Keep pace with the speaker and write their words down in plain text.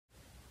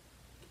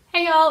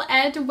y'all,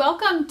 and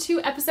welcome to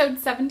episode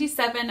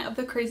 77 of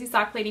the Crazy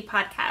Sock Lady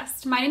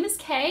podcast. My name is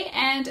Kay,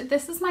 and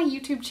this is my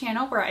YouTube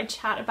channel where I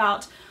chat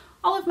about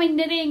all of my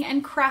knitting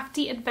and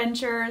crafty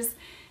adventures.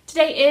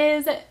 Today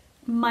is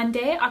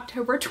Monday,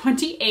 October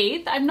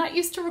 28th. I'm not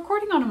used to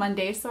recording on a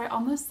Monday, so I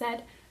almost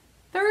said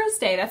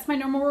Thursday. That's my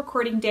normal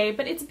recording day,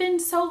 but it's been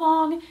so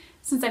long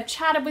since I've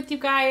chatted with you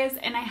guys,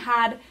 and I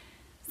had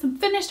some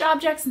finished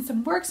objects and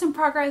some works in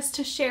progress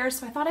to share,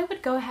 so I thought I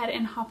would go ahead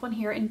and hop on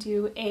here and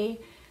do a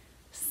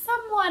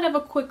somewhat of a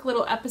quick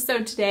little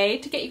episode today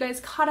to get you guys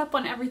caught up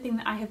on everything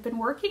that I have been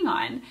working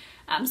on.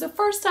 So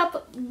first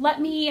up, let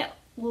me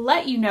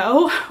let you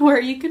know where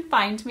you can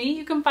find me.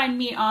 You can find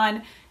me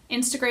on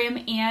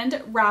Instagram and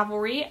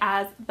Ravelry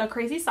as The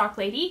Crazy Sock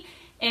Lady,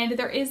 and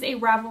there is a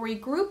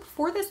Ravelry group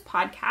for this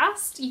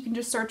podcast. You can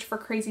just search for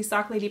Crazy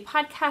Sock Lady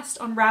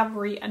Podcast on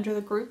Ravelry under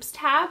the Groups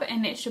tab,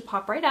 and it should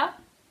pop right up.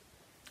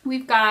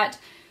 We've got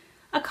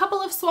a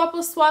couple of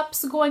swapless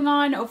swaps going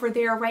on over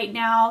there right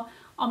now.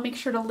 I'll make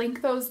sure to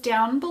link those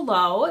down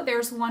below.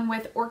 There's one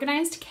with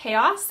Organized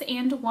Chaos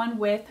and one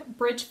with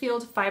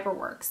Bridgefield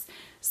Fiberworks.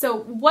 So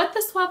what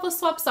the swapless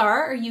swaps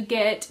are you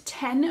get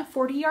 10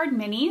 40-yard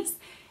minis,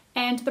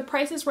 and the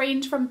prices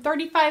range from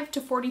 $35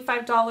 to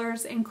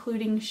 $45,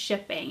 including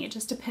shipping. It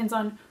just depends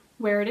on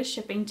where it is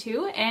shipping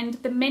to, and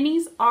the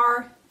minis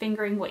are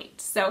fingering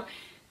weight. So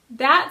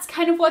that's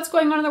kind of what's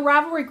going on in the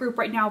Ravelry group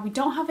right now. We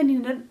don't have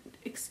any,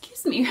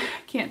 excuse me, I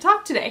can't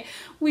talk today.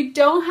 We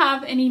don't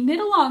have any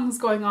knit-alongs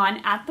going on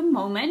at the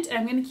moment, and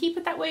I'm going to keep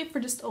it that way for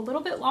just a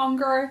little bit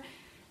longer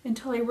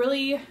until I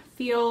really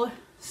feel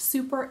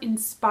super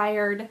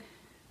inspired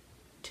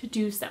to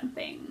do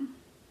something.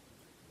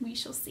 We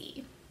shall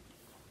see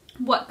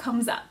what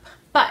comes up.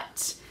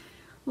 But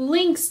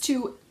links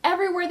to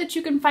everywhere that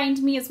you can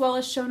find me, as well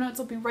as show notes,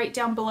 will be right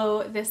down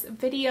below this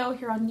video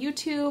here on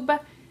YouTube.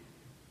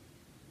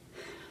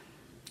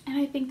 And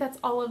I think that's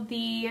all of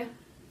the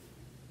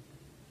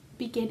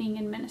beginning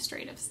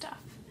administrative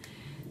stuff.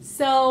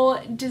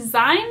 So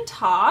design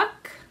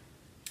talk.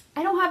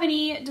 I don't have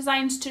any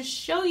designs to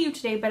show you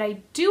today, but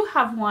I do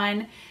have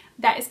one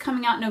that is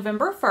coming out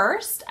November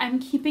 1st. I'm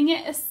keeping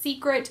it a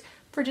secret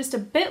for just a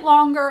bit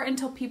longer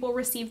until people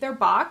receive their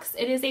box.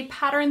 It is a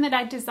pattern that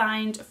I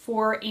designed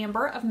for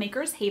Amber of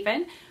Maker's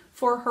Haven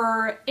for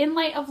her In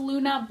Light of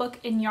Luna book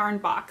and yarn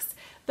box.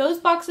 Those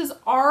boxes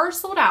are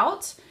sold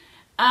out,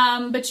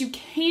 but you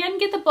can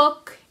get the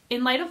book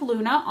In Light of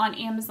Luna on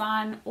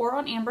Amazon or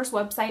on Amber's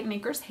website,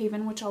 Maker's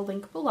Haven, which I'll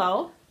link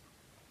below.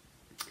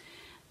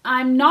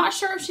 I'm not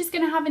sure if she's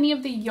going to have any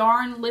of the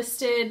yarn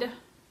listed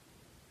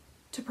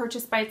to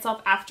purchase by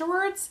itself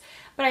afterwards,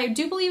 but I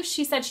do believe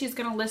she said she's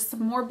going to list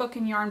some more book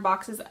and yarn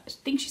boxes. I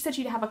think she said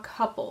she'd have a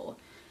couple.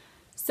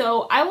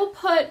 So I will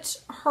put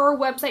her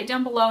website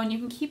down below, and you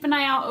can keep an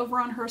eye out over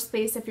on her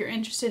space if you're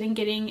interested in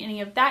getting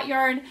any of that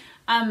yarn.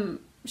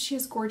 She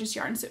has gorgeous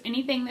yarn, so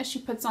anything that she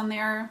puts on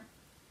there,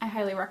 I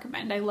highly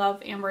recommend. I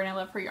love Amber and I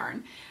love her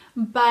yarn.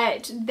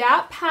 But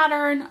that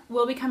pattern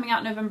will be coming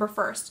out November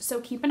 1st.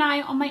 So keep an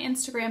eye on my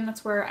Instagram.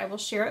 That's where I will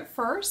share it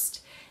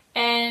first.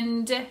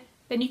 And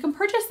then you can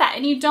purchase that.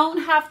 And you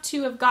don't have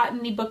to have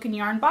gotten the book and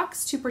yarn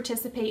box to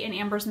participate in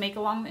Amber's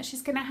make-along that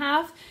she's going to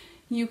have.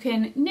 You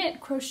can knit,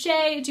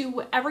 crochet, do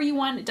whatever you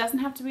want. It doesn't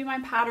have to be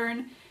my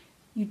pattern.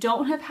 You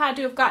don't have had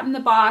to have gotten the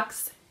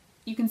box.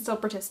 You can still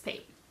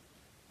participate.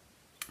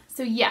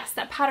 So yes,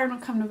 that pattern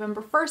will come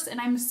November 1st, and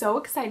I'm so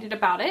excited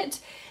about it.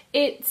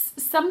 It's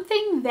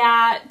something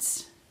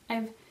that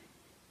I've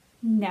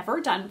never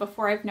done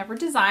before. I've never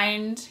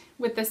designed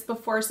with this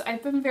before, so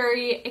I've been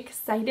very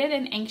excited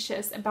and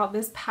anxious about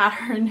this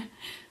pattern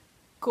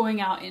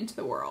going out into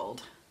the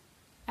world.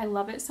 I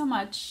love it so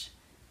much,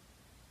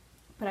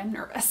 but I'm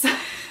nervous.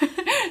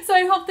 So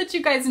I hope that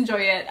you guys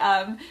enjoy it.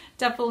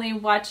 Definitely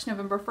watch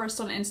November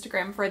 1st on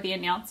Instagram for the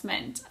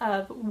announcement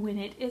of when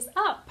it is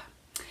up.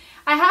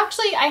 I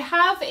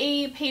have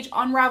a page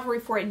on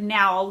Ravelry for it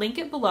now. I'll link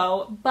it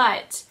below,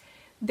 but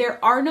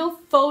there are no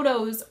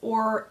photos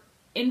or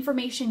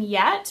information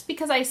yet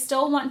because I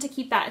still want to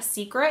keep that a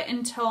secret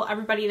until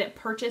everybody that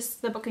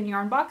purchased the book and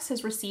yarn box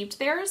has received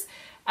theirs.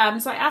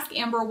 So I asked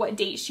Amber what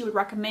date she would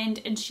recommend,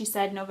 and she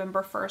said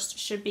November 1st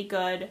should be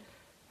good.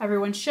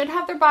 Everyone should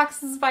have their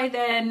boxes by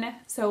then.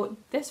 So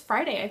this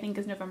Friday, I think,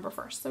 is November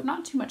 1st, so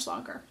not too much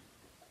longer.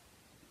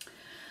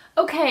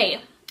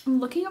 Okay, I'm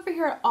looking over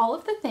here at all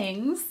of the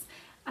things.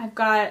 I've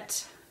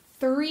got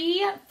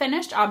 3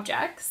 finished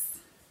objects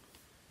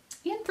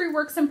and 3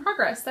 works in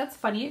progress. That's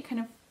funny, it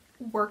kind of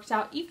worked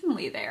out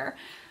evenly there.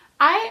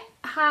 I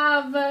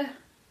have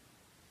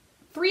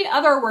 3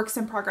 other works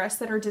in progress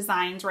that are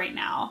designs right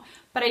now,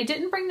 but I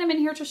didn't bring them in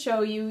here to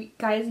show you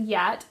guys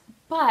yet,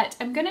 but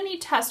I'm gonna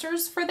need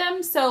testers for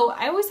them. So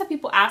I always have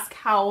people ask,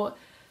 how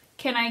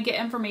can I get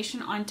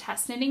information on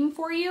test knitting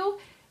for you?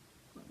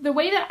 The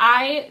way that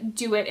I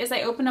do it is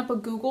I open up a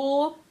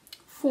Google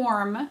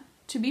form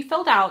to be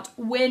filled out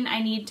when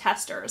I need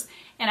testers,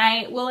 and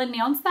I will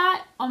announce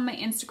that on my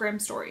Instagram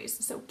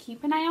stories, so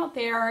keep an eye out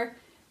there.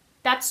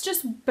 That's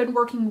just been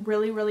working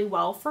really, really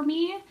well for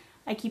me.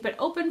 I keep it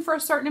open for a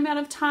certain amount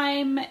of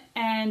time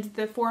and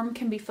the form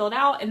can be filled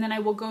out, and then I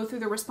will go through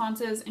the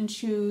responses and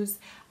choose.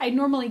 I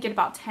normally get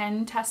about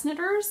 10 test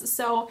knitters,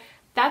 so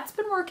that's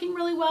been working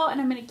really well and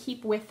I'm going to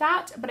keep with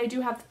that. But I do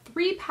have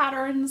 3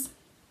 patterns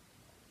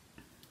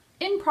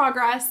in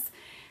progress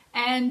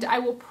and I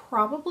will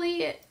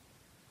probably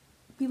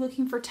be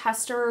looking for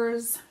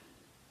testers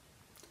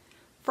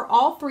for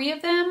all 3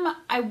 of them.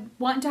 I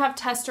want to have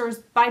testers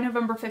by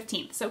November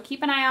 15th, so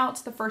keep an eye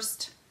out the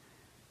first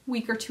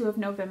week or 2 of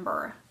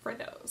November for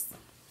those.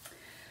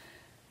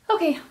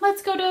 Okay,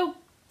 let's go to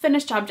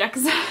finished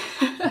objects.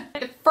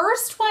 The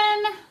first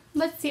one,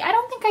 let's see, I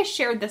don't think I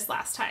shared this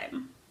last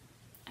time.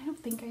 I don't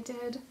think I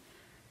did.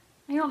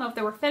 I don't know if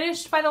they were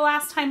finished by the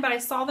last time, but I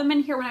saw them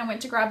in here when I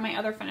went to grab my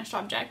other finished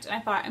object, and I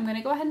thought I'm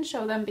gonna go ahead and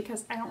show them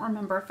because I don't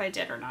remember if I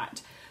did or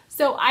not.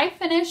 So I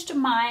finished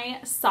my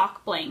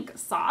sock blank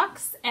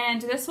socks,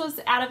 and this was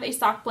out of a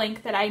sock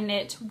blank that I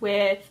knit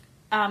with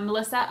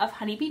Melissa of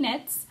Honeybee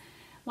Knits,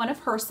 one of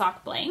her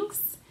sock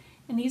blanks,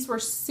 and these were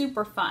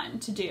super fun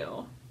to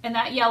do. And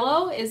that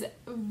yellow is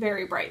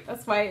very bright.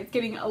 That's why it's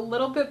getting a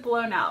little bit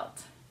blown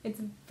out.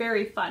 It's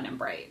very fun and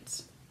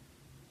bright.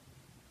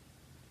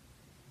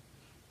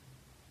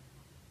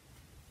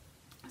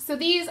 So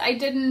these I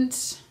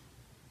don't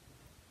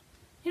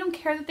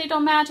care that they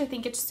don't match. I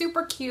think it's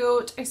super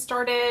cute. I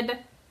started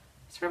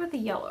with the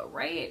yellow,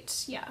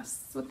 right?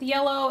 Yes, with the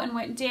yellow and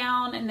went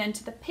down and then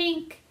to the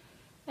pink.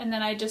 And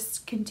then I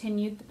just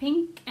continued the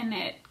pink and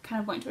it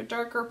kind of went to a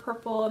darker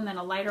purple and then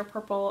a lighter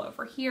purple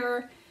over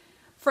here.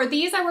 For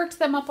these, I worked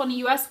them up on a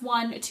US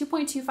 1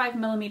 2.25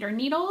 millimeter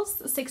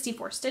needles,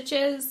 64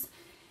 stitches.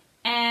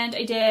 And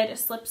I did a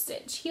slip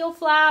stitch heel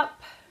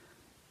flap,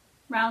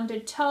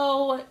 rounded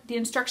toe. The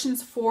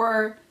instructions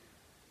for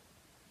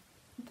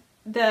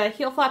the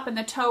heel flap and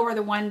the toe are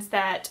the ones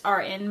that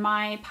are in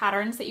my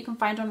patterns that you can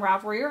find on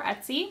Ravelry or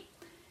Etsy.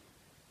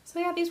 So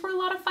yeah, these were a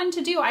lot of fun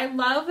to do. I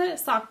love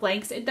sock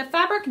blanks. The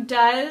fabric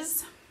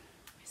does,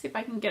 let me see if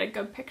I can get a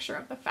good picture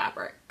of the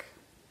fabric.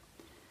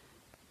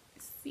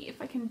 Let's see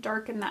if I can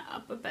darken that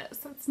up a bit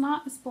so it's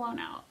not as blown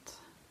out.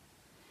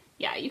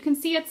 Yeah, you can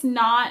see it's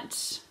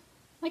not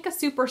like a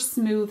super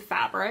smooth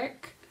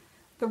fabric.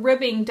 The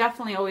ribbing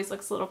definitely always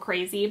looks a little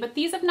crazy, but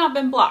these have not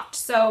been blocked.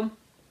 So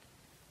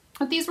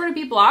if these were to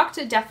be blocked,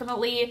 it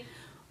definitely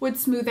would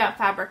smooth that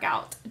fabric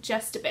out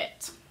just a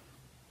bit.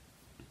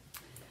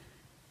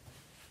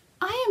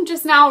 I am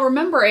just now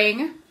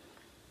remembering,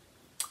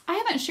 I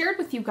haven't shared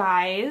with you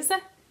guys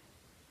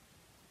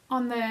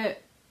on the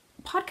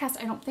podcast,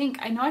 I don't think.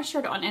 I know I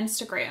shared it on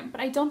Instagram,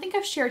 but I don't think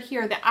I've shared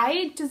here that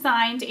I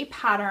designed a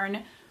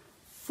pattern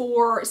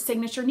for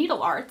Signature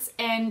Needle Arts,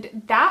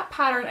 and that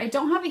pattern, I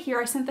don't have it here.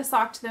 I sent the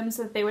sock to them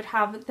so that they would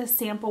have the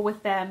sample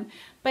with them,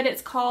 but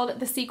it's called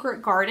The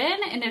Secret Garden,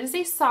 and it is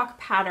a sock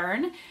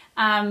pattern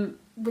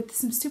with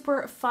some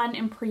super fun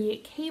and pretty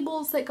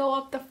cables that go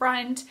up the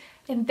front,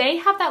 and they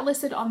have that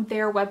listed on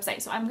their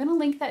website, so I'm going to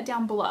link that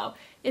down below.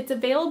 It's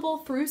available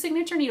through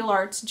Signature Needle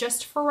Arts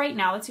just for right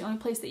now. That's the only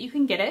place that you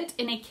can get it,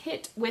 in a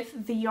kit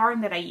with the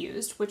yarn that I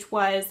used, which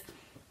was,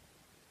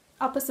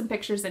 I'll put some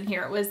pictures in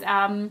here. It was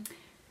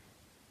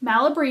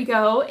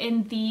Malabrigo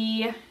in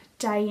the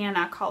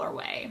Diana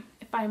colorway.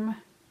 If I'm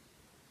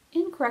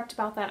incorrect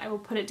about that, I will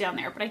put it down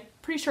there, but I'm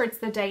pretty sure it's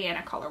the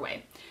Diana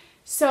colorway.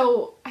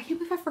 So I can't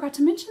believe I forgot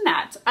to mention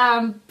that.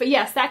 But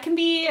yes, that can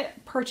be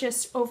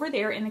purchased over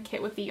there in the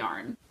kit with the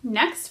yarn.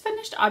 Next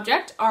finished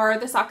object are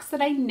the socks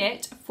that I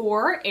knit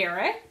for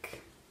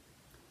Eric.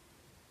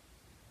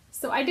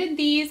 So I did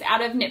these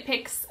out of Knit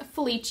Picks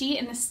Felici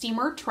in the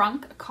Steamer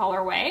Trunk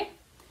colorway.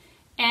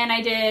 And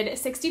I did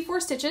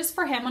 64 stitches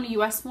for him on a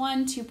US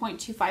 1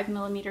 2.25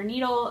 millimeter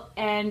needle.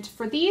 And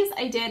for these,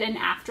 I did an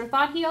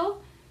afterthought heel.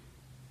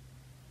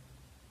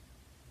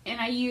 And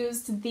I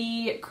used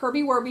the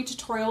Kirby Wirby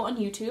tutorial on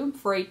YouTube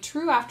for a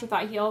true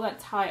afterthought heel.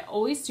 That's how I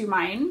always do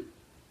mine.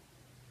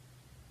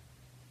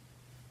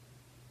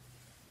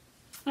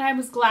 And I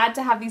was glad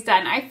to have these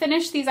done. I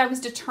finished these. I was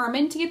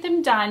determined to get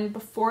them done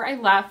before I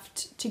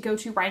left to go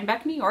to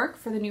Rhinebeck, New York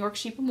for the New York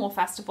Sheep and Wool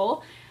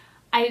Festival.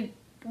 I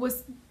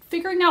was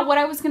figuring out what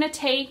I was going to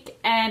take,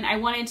 and I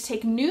wanted to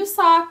take new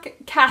sock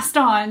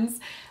cast-ons,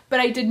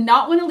 but I did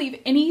not want to leave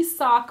any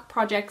sock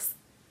projects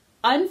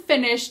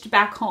unfinished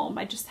back home.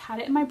 I just had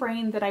it in my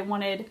brain that I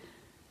wanted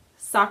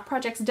sock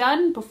projects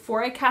done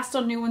before I cast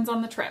on new ones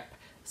on the trip.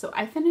 So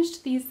I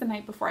finished these the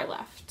night before I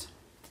left.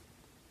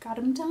 Got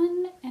them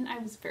done, and I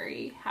was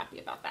very happy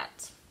about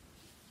that.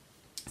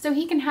 So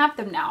he can have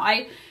them now.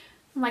 I'm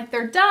like,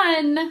 they're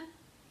done.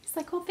 He's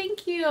like, well,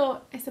 thank you.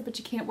 I said, but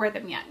you can't wear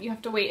them yet. You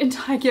have to wait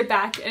until I get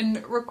back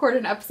and record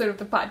an episode of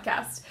the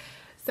podcast.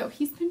 So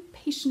he's been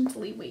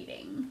patiently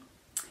waiting.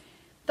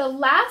 The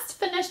last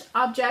finished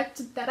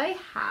object that I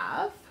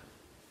have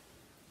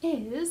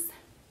is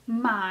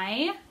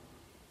my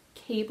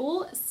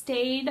cable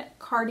stayed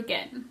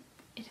cardigan.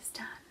 It is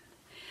done.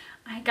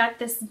 I got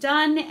this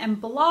done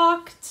and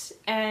blocked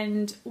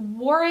and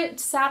wore it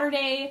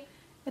Saturday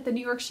at the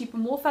New York Sheep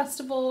and Wool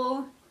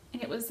Festival.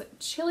 And it was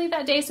chilly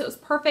that day, so it was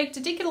perfect.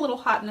 It did get a little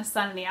hot in the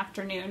sun in the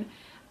afternoon.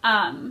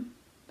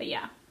 But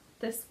yeah,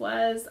 this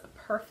was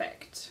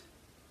perfect.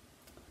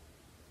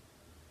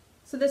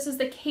 So this is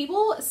the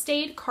cable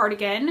stayed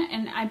cardigan,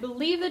 and I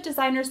believe the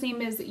designer's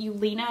name is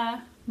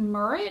Yelena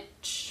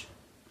Murich.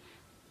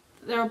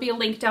 There will be a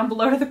link down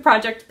below to the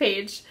project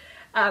page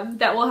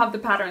that will have the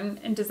pattern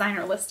and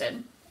designer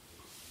listed.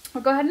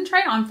 I'll go ahead and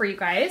try it on for you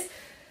guys.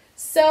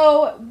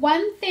 So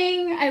one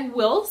thing I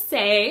will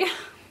say,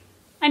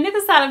 I knit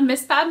this out of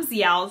Miss Bab's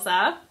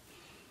Yowza,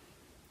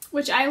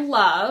 which I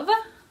love,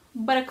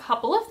 but a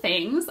couple of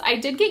things. I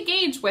did get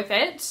gauge with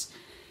it.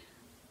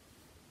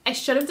 I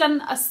should have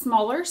done a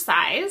smaller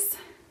size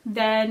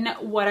than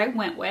what I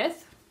went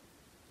with.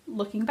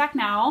 Looking back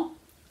now,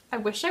 I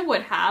wish I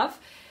would have.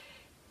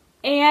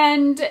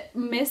 And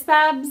Miss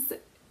Bab's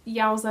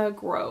Yowza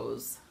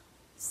grows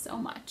so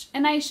much.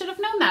 And I should have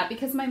known that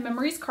because my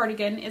Memories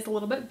cardigan is a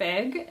little bit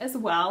big as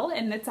well,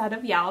 and it's out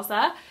of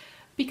Yowza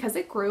because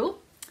it grew.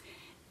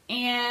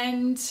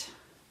 And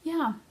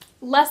yeah,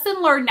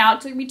 lesson learned now.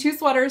 It took me 2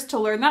 sweaters to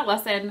learn that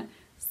lesson,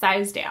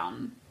 size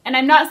down. And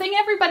I'm not saying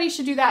everybody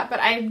should do that, but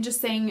I'm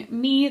just saying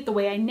me, the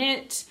way I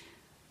knit,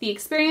 the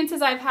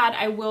experiences I've had,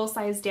 I will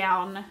size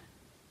down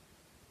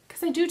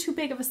because I do too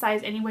big of a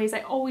size anyways. I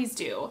always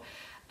do.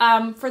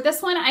 For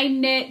this one, I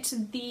knit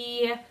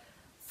the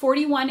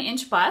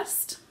 41-inch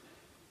bust.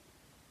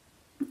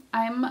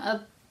 I'm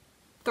a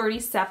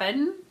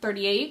 37,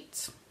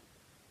 38,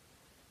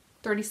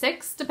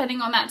 36,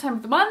 depending on that time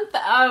of the month.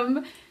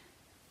 I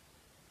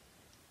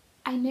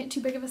knit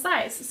too big of a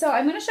size. So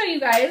I'm going to show you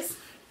guys.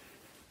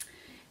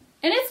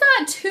 And it's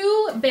not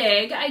too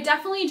big. I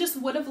definitely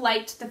just would have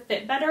liked the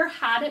fit better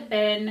had it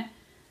been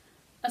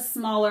a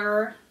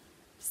smaller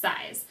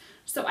size.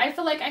 So I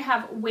feel like I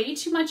have way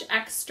too much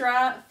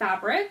extra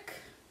fabric.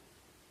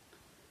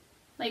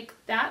 Like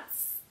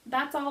that's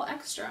all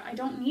extra. I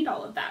don't need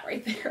all of that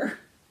right there.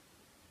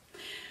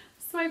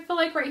 So I feel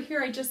like right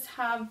here I just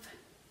have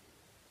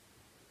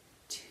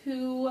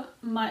too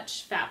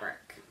much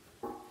fabric.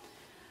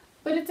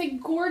 But it's a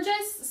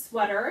gorgeous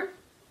sweater.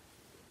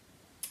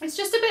 It's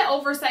just a bit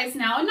oversized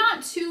now, and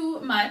not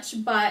too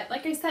much, but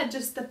like I said,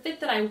 just the fit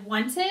that I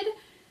wanted,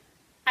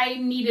 I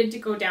needed to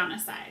go down a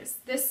size.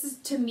 This is,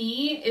 to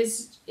me,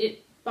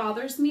 it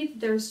bothers me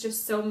that there's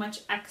just so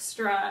much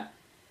extra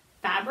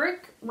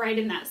fabric right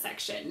in that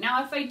section.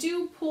 Now, if I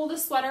do pull the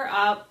sweater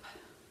up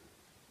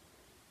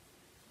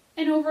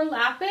and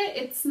overlap it,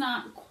 it's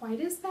not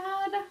quite as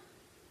bad.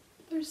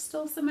 There's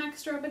still some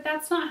extra, but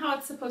that's not how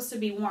it's supposed to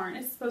be worn.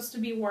 It's supposed to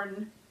be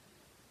worn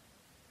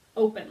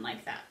open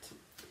like that.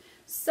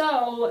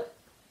 So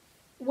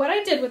what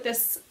I did with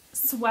this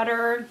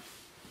sweater,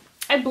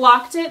 I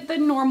blocked it the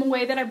normal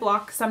way that I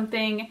block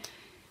something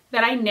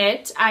that I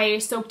knit. I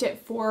soaked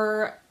it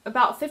for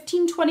about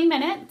 15-20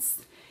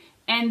 minutes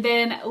and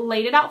then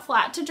laid it out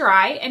flat to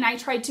dry, and I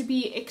tried to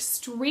be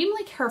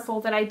extremely careful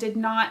that I did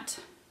not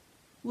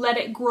let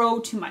it grow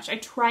too much. I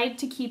tried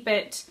to keep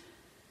it,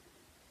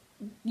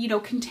 you know,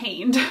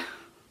 contained,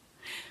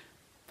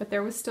 but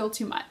there was still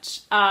too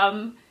much.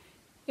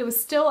 It was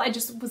still, I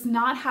just was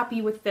not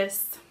happy with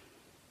this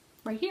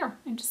right here.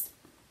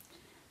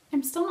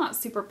 I'm still not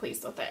super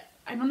pleased with it.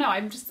 I don't know,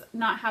 I'm just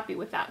not happy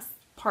with that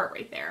part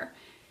right there.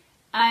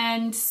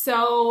 And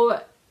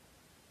so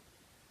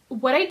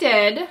what I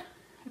did,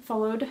 I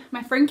followed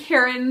my friend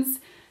Karen's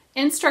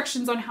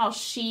instructions on how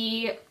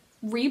she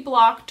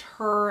reblocked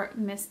her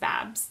Miss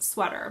Babs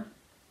sweater.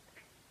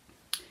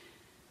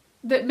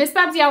 The Miss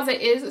Babs Yowza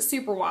is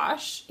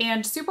superwash,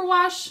 and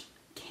superwash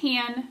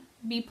can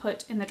be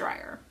put in the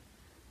dryer.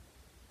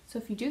 So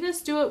if you do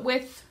this, do it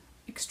with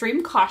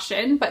extreme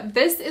caution, but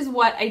this is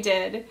what I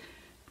did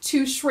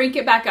to shrink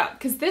it back up,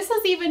 because this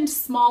is even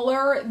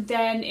smaller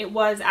than it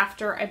was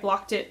after I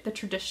blocked it the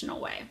traditional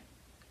way.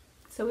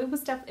 So it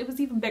was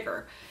even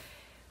bigger.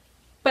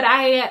 But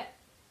I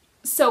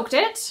soaked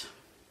it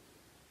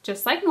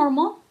just like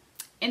normal,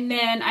 and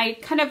then I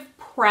kind of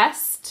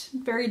pressed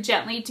very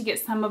gently to get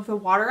some of the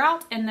water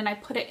out, and then I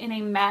put it in a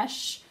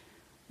mesh,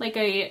 like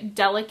a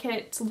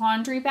delicate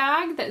laundry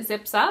bag that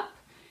zips up.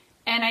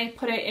 And I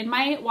put it in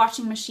my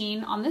washing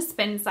machine on the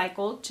spin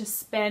cycle to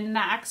spin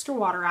that extra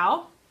water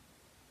out.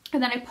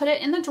 And then I put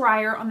it in the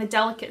dryer on the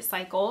delicate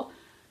cycle,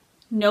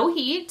 no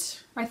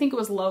heat, or I think it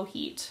was low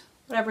heat,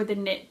 whatever the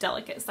knit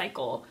delicate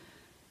cycle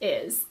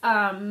is,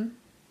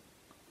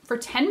 for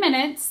 10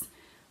 minutes,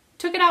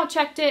 took it out,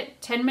 checked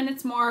it, 10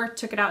 minutes more,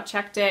 took it out,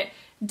 checked it,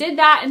 did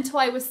that until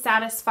I was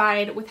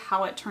satisfied with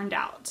how it turned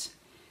out.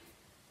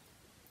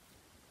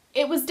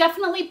 It was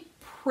definitely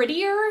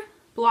prettier,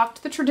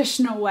 blocked the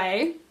traditional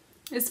way,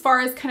 as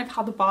far as kind of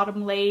how the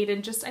bottom laid, and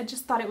I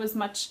just thought it was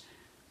much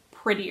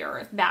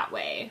prettier that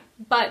way.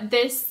 But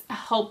this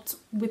helped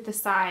with the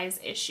size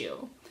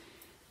issue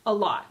a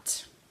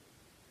lot.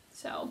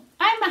 So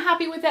I'm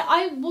happy with it.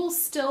 I will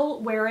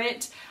still wear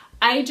it.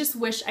 I just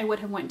wish I would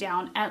have went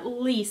down at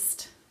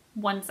least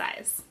 1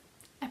 size.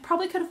 I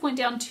probably could have went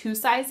down 2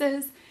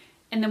 sizes,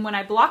 and then when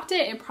I blocked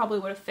it, it probably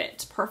would have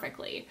fit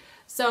perfectly.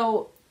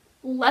 So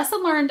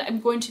lesson learned,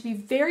 I'm going to be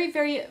very,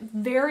 very,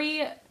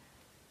 very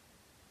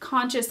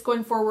conscious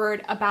going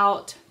forward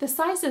about the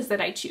sizes that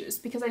I choose,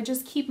 because I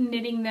just keep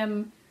knitting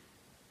them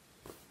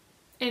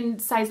in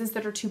sizes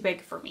that are too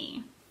big for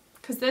me.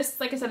 Because this,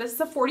 like I said, this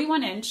is a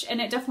 41 inch, and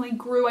it definitely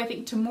grew, I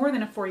think, to more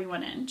than a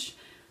 41 inch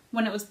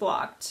when it was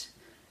blocked.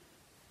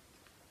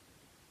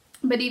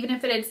 But even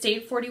if it had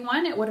stayed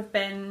 41, it would have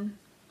been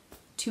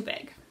too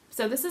big.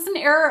 So this is an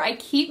error I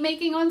keep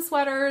making on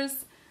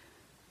sweaters.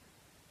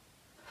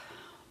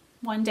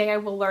 One day I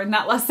will learn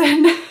that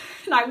lesson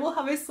and I will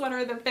have a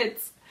sweater that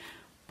fits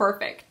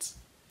perfect.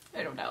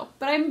 I don't know,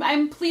 but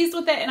I'm pleased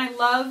with it, and I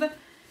love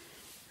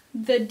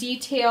the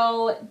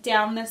detail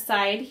down the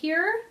side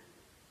here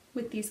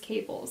with these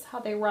cables, how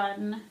they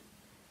run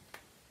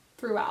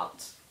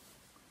throughout.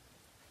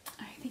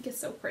 I think it's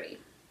so pretty.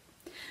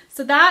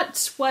 So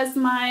that was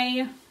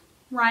my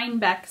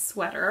Rhinebeck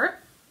sweater.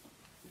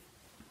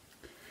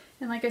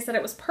 And like I said,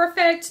 it was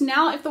perfect.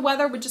 Now if the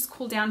weather would just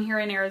cool down here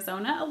in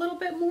Arizona a little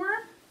bit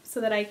more so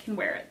that I can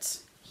wear it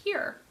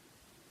here.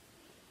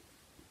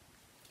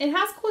 It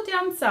has cooled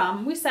down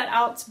some. We sat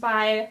out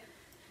by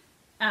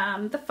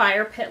the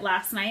fire pit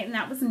last night, and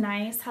that was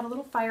nice. Had a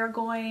little fire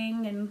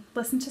going and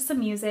listened to some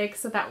music,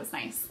 so that was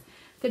nice.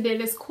 That it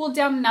has cooled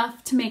down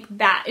enough to make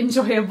that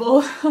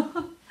enjoyable.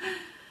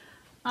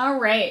 All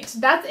right,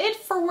 that's it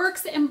for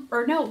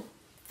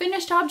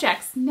finished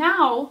objects.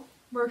 Now,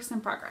 works in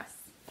progress.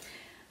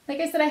 Like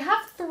I said, I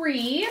have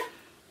 3.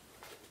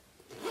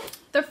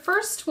 The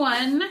first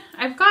one,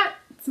 I've got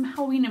some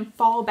Halloween and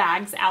fall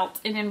bags out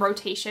and in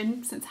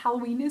rotation since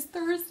Halloween is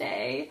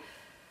Thursday.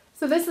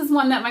 So this is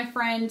one that my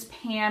friend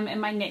Pam in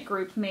my knit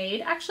group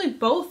made. Actually,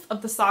 both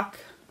of the sock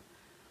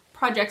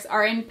projects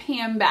are in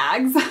Pam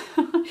bags.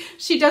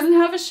 She doesn't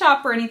have a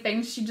shop or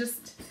anything. She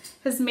just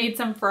has made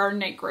some for our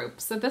knit group.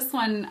 So this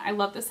one, I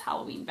love this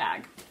Halloween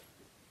bag.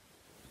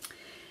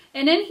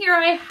 And in here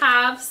I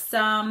have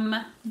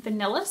some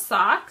vanilla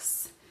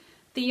socks.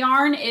 The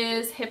yarn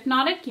is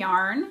Hypnotic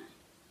Yarn.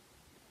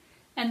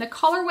 And the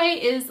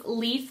colorway is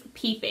Leaf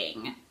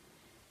Peeping.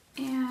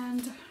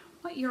 And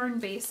what yarn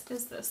base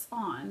is this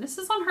on? This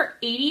is on her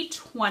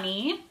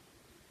 80-20.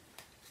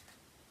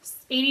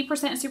 80%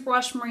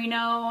 superwash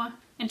merino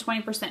and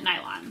 20%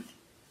 nylon.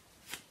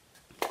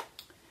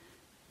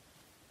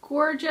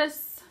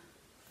 Gorgeous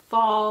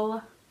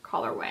fall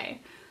colorway.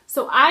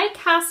 So I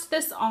cast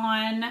this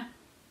on,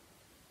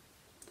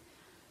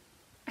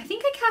 I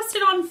think I cast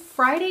it on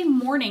Friday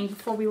morning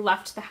before we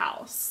left the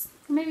house.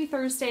 Maybe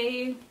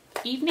Thursday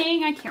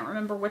evening, I can't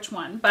remember which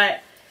one,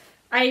 but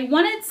I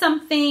wanted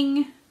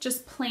something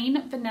just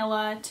plain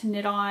vanilla to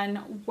knit on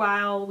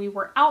while we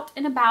were out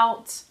and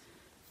about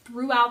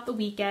throughout the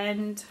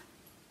weekend.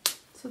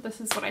 So this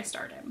is what I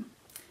started.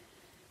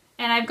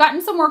 And I've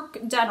gotten some work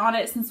done on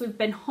it since we've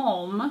been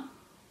home.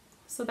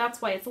 So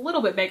that's why it's a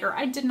little bit bigger.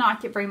 I did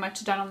not get very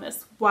much done on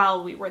this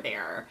while we were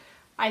there.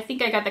 I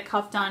think I got the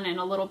cuff done and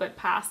a little bit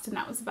past, and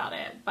that was about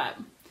it. But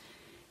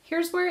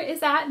here's where it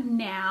is at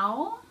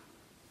now.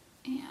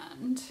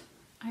 And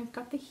I've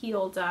got the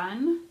heel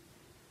done.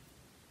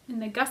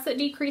 And the gusset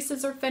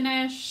decreases are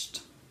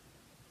finished.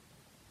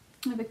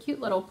 I have a cute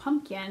little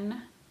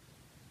pumpkin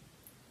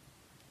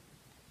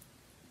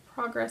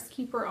progress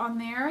keeper on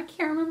there. I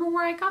can't remember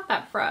where I got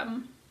that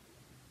from.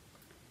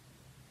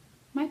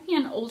 Might be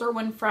an older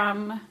one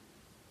from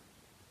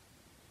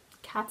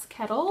Cat's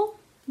Kettle,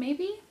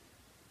 maybe.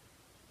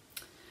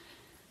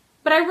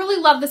 But I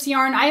really love this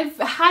yarn. I've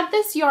had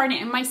this yarn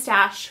in my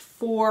stash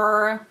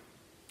for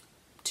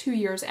 2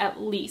 years at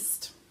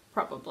least,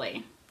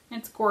 probably.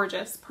 It's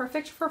gorgeous.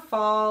 Perfect for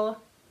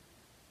fall.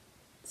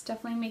 It's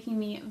definitely making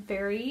me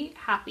very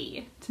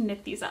happy to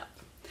knit these up.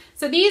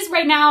 So these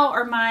right now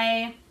are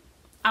my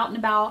out and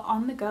about,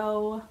 on the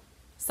go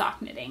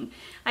sock knitting.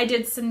 I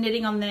did some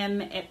knitting on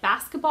them at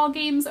basketball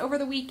games over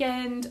the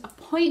weekend,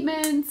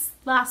 appointments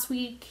last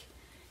week,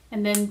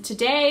 and then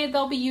today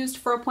they'll be used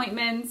for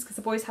appointments because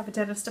the boys have a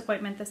dentist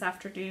appointment this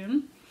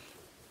afternoon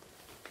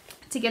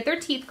to get their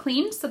teeth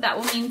cleaned, so that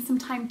will mean some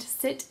time to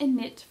sit and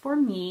knit for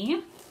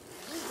me.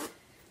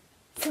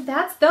 So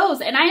that's those,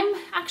 and I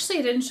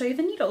didn't show you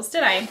the needles,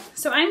 did I?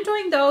 So I'm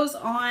doing those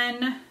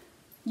on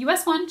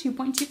US 1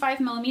 2.25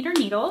 millimeter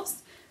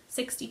needles,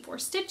 64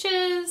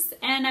 stitches,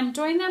 and I'm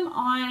doing them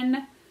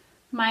on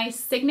my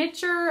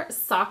signature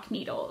sock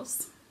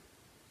needles.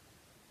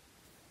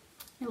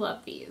 I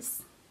love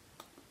these.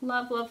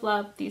 Love, love,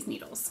 love these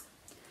needles.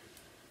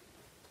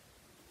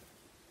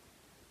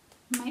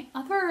 My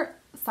other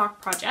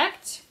sock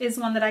project is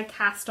one that I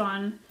cast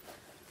on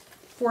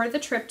for the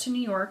trip to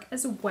New York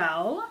as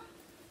well.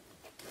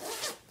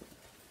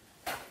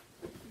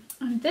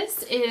 And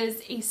this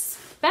is a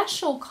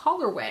special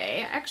colorway.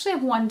 I actually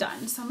have one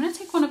done, so I'm going to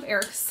take one of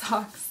Eric's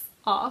socks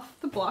off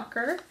the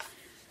blocker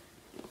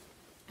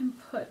and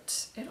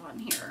put it on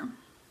here.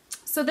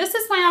 So this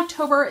is my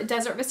October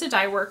Desert Vista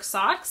Dye Work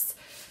socks,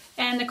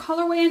 and the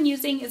colorway I'm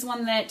using is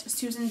one that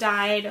Susan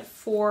dyed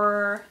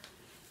for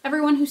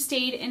everyone who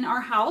stayed in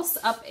our house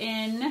up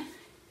in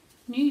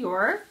New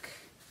York.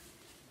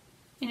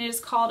 And it is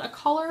called A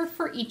Color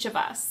for Each of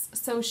Us.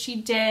 So she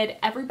did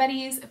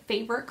everybody's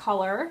favorite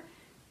color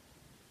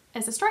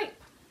as a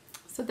stripe.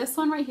 So this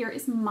one right here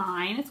is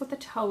mine. It's what the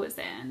toe is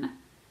in.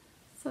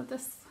 So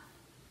this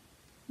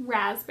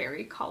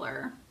raspberry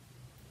color.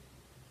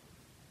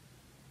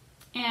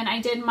 And I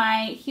did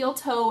my heel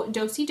toe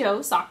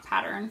do-si-do sock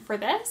pattern for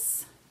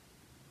this.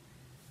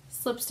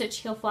 Slip stitch,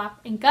 heel flap,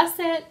 and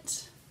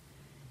gusset.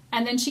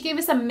 And then she gave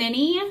us a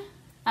mini.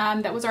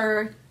 That was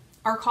our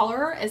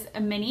collar as a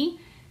mini.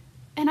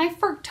 And I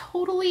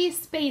totally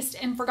spaced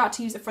and forgot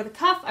to use it for the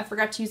cuff. I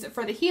forgot to use it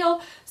for the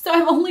heel. So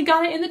I've only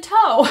got it in the toe.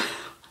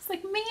 I was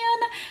like,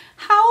 man,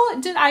 how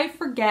did I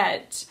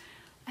forget?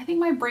 I think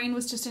my brain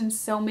was just in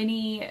so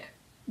many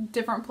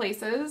different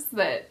places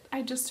that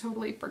I just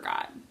totally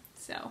forgot.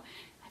 So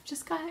I've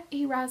just got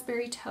a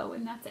raspberry toe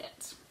and that's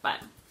it.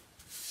 But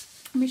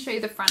let me show you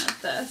the front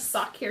of the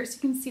sock here so you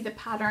can see the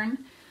pattern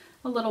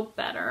a little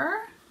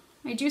better.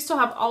 I do still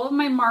have all of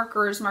my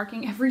markers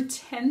marking every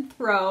 10th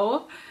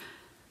row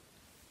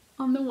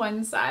on the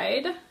one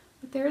side.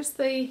 But there's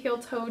the heel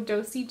toe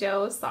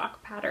do-si-do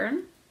sock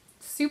pattern.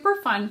 Super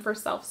fun for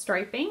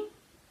self-striping.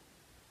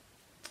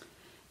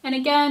 And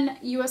again,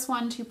 US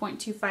 1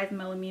 2.25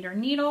 millimeter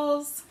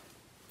needles.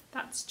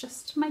 That's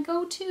just my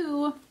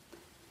go-to.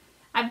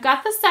 I've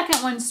got the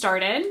second one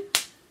started.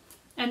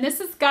 And this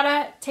has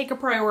gotta take a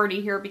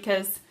priority here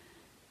because,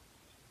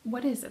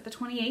 what is it, the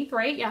 28th,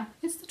 right? Yeah,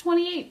 it's the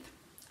 28th.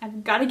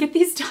 I've got to get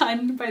these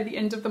done by the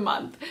end of the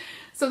month.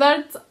 So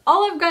that's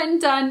all I've gotten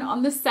done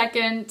on the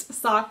second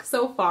sock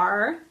so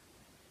far.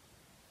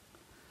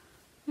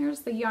 There's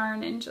the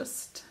yarn and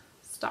just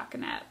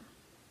stockinette.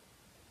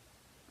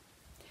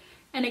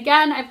 And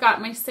again, I've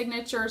got my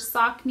signature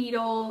sock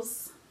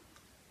needles.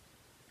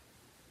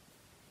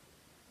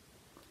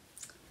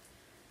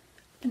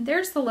 And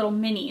there's the little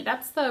mini.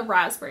 That's the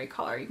raspberry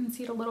color. You can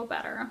see it a little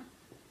better.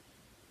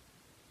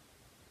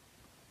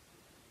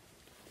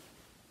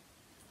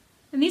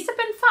 And these have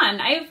been fun.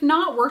 I have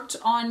not worked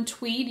on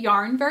tweed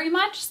yarn very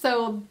much,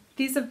 so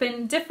these have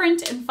been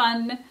different and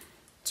fun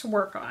to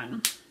work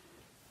on.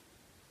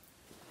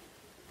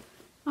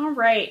 All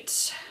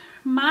right,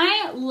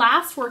 my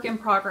last work in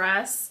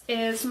progress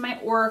is my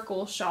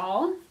Oracle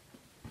shawl.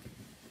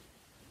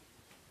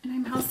 And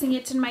I'm housing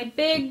it in my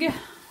big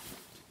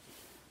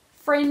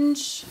Fringe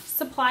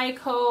Supply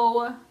Co.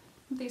 What are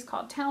these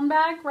called? Town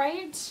bag,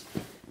 right?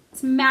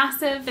 It's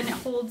massive and it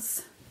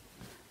holds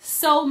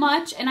so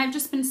much, and I've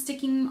just been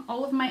sticking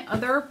all of my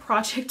other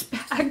project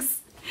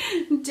bags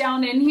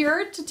down in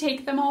here to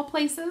take them all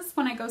places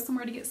when I go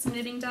somewhere to get some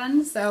knitting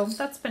done, so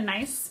that's been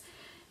nice.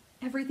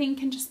 Everything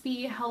can just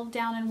be held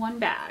down in one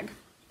bag.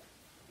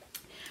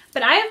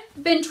 But I've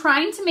been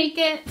trying to make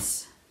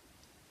it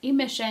a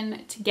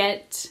mission to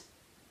get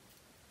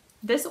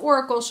this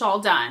Oracle shawl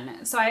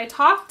done. So I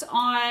talked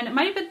on, it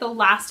might have been the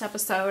last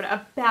episode,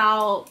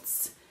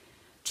 about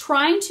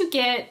trying to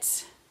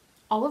get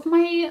all of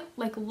my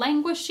like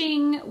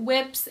languishing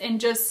whips and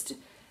just,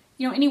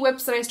 you know, any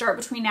whips that I start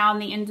between now and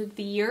the end of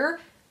the year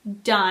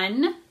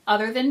done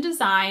other than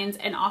designs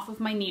and off of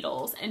my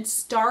needles, and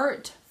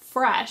start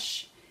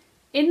fresh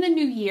in the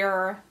new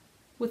year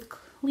with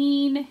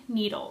clean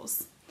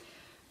needles.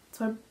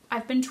 So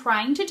I've been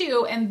trying to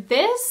do, and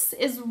this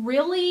is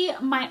really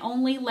my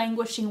only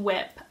languishing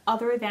whip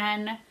other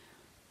than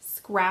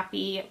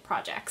scrappy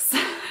projects.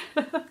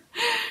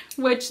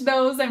 Which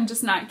those I'm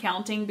just not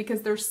counting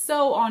because they're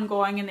so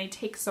ongoing and they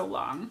take so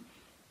long.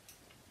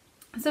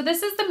 So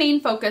this is the main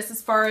focus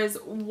as far as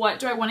what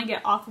do I want to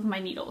get off of my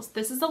needles.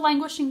 This is a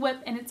languishing whip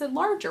and it's a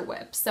larger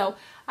whip, so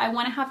I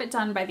want to have it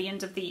done by the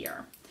end of the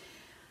year.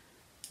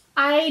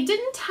 I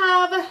didn't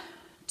have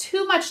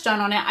too much done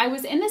on it. I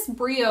was in this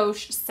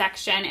brioche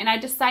section and I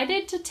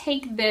decided to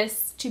take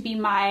this to be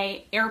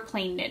my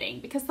airplane knitting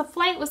because the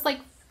flight was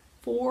like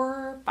 4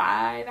 or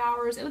 5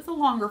 hours. It was a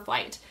longer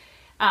flight.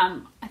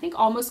 I think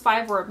almost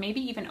 5 or maybe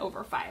even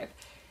over 5.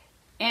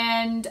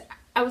 And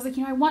I was like,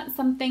 you know, I want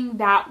something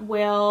that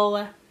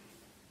will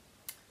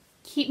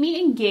keep me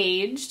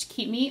engaged,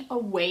 keep me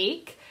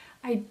awake.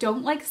 I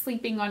don't like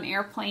sleeping on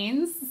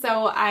airplanes,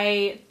 so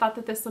I thought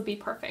that this would be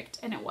perfect,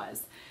 and it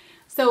was.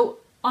 So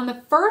on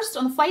the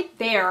flight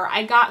there,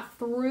 I got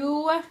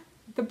through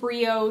the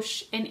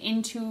brioche and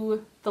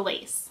into the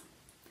lace.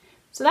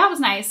 So that was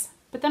nice,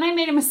 but then I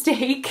made a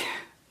mistake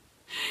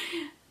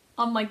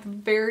on like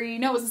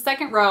it was the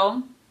second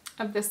row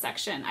of this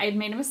section. I had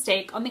made a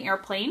mistake on the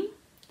airplane.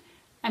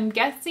 I'm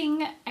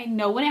guessing, I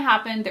know when it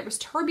happened, there was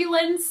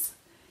turbulence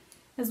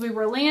as we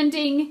were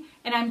landing,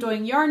 and I'm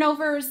doing yarn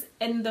overs,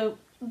 and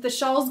the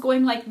shawl's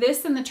going like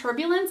this in the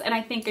turbulence, and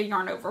I think a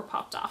yarn over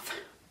popped off.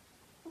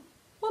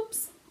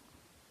 Whoops.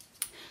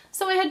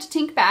 So I had to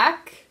tink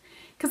back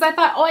because I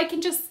thought, oh, I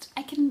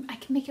can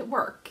make it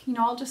work. You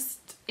know, I'll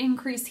just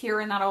increase here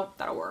and that'll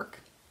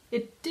work.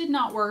 It did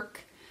not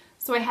work.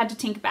 So I had to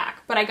tink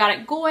back, but I got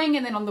it going,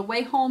 and then on the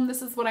way home,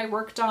 this is what I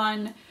worked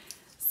on.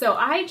 So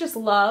I just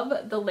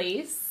love the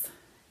lace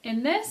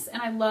in this,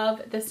 and I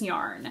love this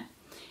yarn.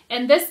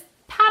 And this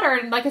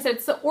pattern, like I said,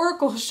 it's the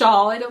Oracle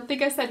shawl. I don't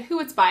think I said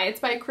who it's by. It's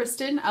by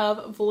Kristen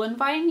of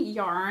Voolenvine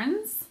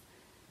Yarns.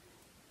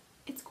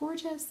 It's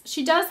gorgeous.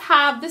 She does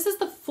have, this is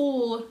the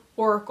full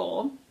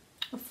Oracle,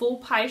 a full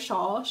pie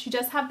shawl. She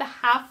does have the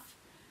half,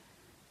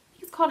 I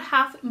think it's called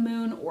Half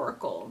Moon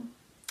Oracle.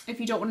 If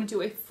you don't want to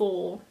do a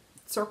full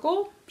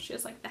circle, she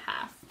has like the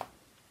half.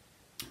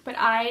 But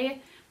I,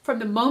 from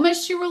the moment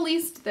she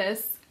released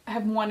this,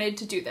 have wanted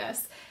to do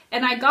this.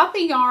 And I got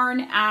the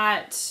yarn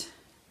at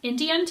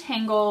Indie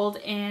Untangled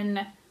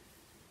in,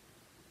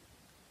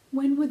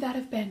 when would that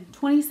have been?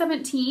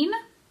 2017?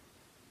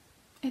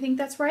 I think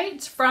that's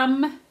right.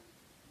 From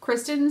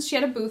Kristen's, she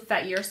had a booth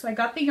that year, so I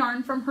got the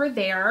yarn from her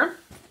there.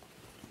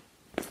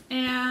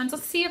 And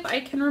let's see if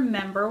I can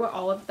remember what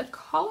all of the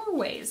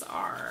colorways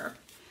are.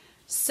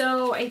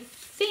 So I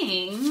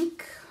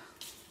think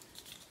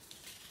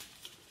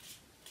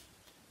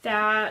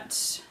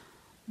that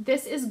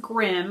this is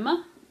Grim.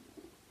 I'm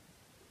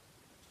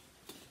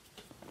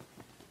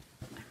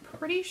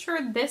pretty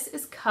sure this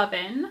is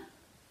Coven.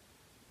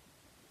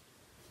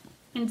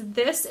 And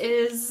this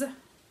is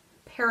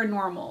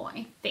Paranormal,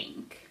 I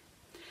think.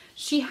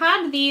 She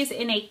had these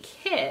in a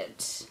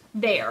kit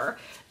there.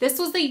 This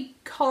was the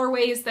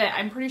colorways that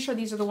I'm pretty sure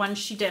these are the ones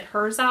she did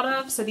hers out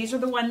of. So these are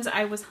the ones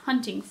I was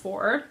hunting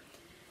for.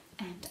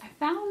 And I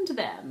found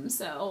them.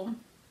 So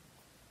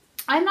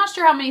I'm not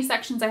sure how many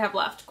sections I have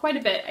left. Quite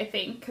a bit, I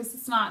think, because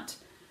it's not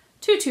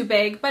too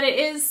big. But it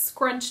is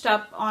scrunched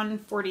up on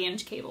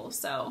 40-inch cable.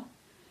 So,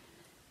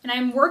 and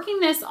I'm working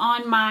this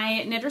on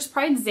my Knitter's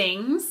Pride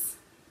Zings.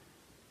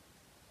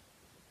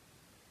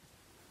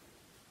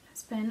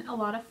 Been a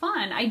lot of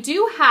fun. I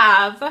do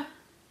have,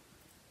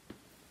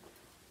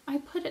 I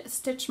put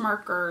stitch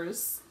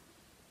markers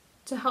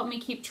to help me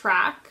keep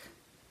track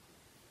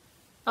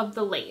of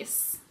the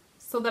lace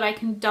so that I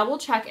can double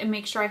check and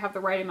make sure I have the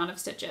right amount of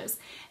stitches.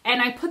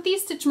 And I put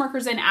these stitch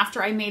markers in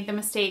after I made the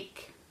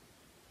mistake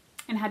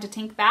and had to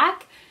tank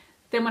back.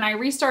 Then when I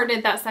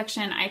restarted that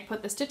section, I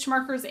put the stitch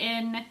markers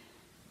in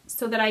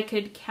so that I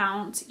could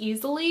count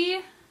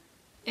easily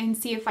and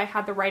see if I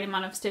had the right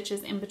amount of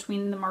stitches in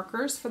between the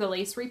markers for the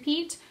lace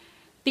repeat.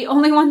 The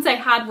only ones I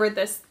had were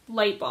this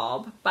light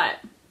bulb, but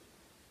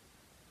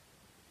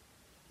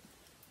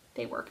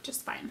they work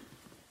just fine.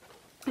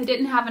 I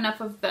didn't have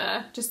enough of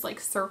the just like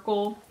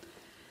circle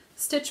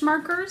stitch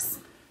markers,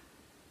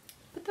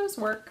 but those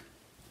work.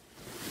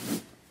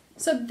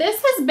 So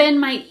this has been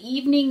my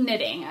evening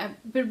knitting. I've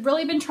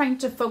really been trying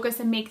to focus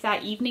and make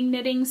that evening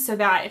knitting so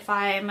that if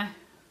I'm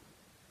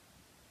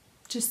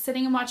just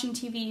sitting and watching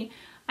TV,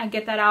 I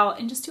get that out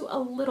and just do a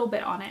little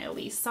bit on it at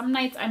least. Some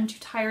nights I'm too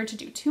tired to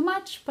do too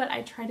much, but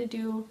I try to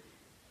do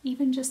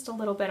even just a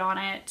little bit on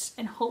it,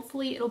 and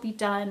hopefully it'll be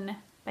done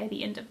by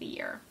the end of the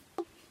year.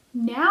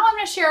 Now I'm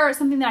going to share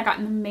something that I got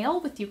in the mail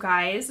with you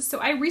guys. So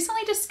I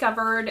recently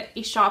discovered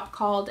a shop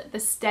called The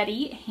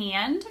Steady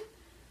Hand.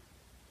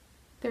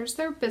 There's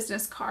their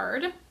business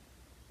card.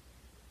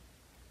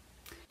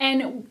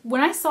 And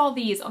when I saw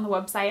these on the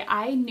website,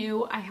 I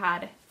knew I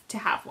had to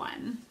have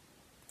one.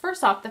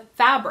 First off, the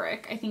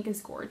fabric I think is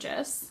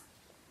gorgeous.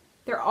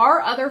 There are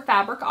other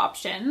fabric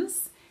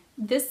options.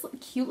 This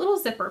cute little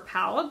zipper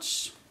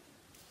pouch.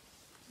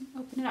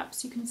 Open it up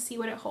so you can see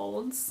what it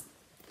holds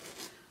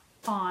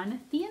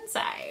on the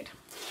inside.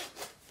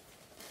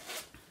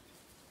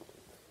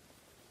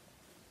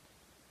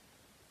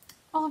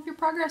 All of your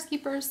progress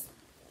keepers.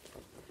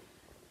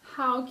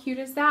 How cute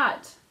is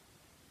that?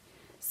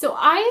 So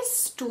I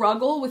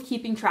struggle with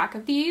keeping track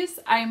of these.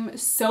 I'm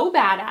so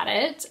bad at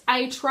it.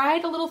 I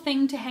tried a little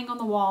thing to hang on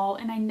the wall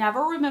and I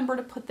never remember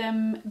to put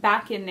them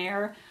back in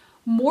there.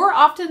 More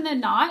often than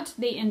not,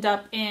 they end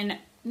up in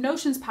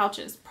notions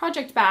pouches,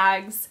 project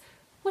bags,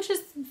 which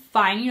is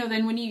fine. You know,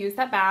 then when you use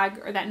that bag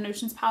or that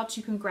notions pouch,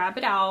 you can grab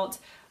it out.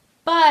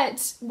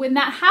 But when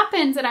that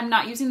happens and I'm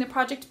not using the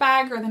project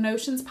bag or the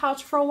notions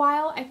pouch for a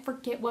while, I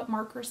forget what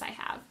markers I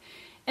have.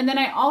 And then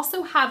I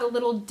also have a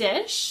little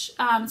dish,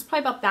 it's probably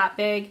about that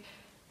big,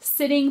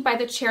 sitting by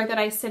the chair that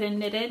I sit and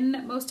knit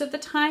in most of the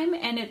time,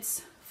 and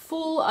it's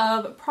full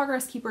of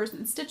progress keepers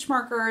and stitch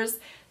markers,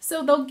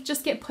 so they'll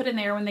just get put in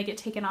there when they get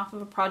taken off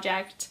of a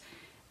project.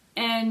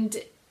 And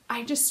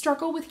I just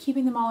struggle with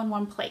keeping them all in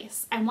one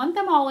place. I want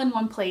them all in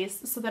one place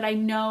so that I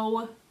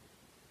know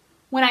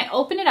when I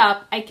open it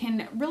up, I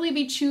can really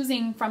be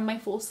choosing from my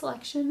full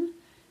selection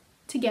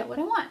to get what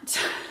I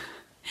want.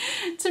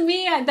 To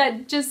me,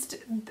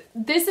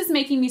 this is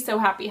making me so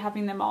happy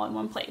having them all in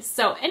one place.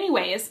 So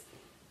anyways,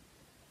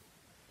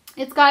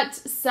 it's got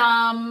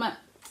some, I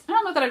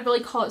don't know that I'd really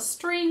call it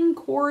string,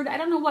 cord. I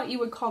don't know what you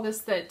would call this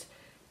that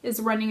is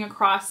running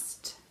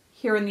across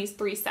here in these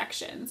 3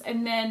 sections.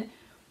 And then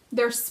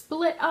they're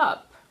split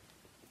up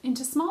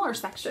into smaller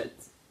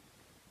sections.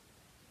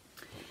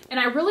 And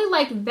I really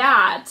like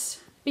that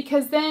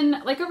because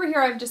then, like over here,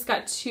 I've just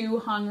got 2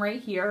 hung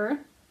right here.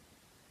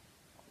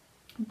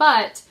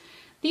 But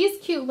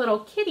these cute little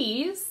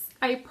kitties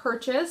I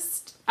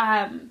purchased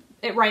at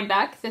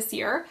Rhinebeck this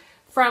year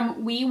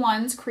from Wee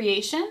Ones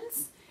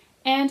Creations,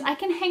 and I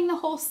can hang the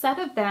whole set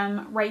of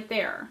them right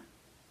there.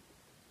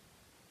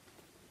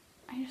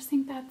 I just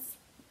think that's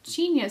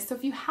genius. So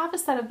if you have a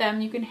set of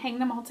them, you can hang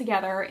them all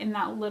together in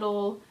that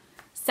little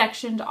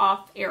sectioned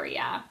off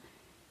area.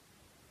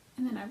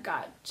 And then I've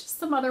got just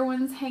some other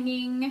ones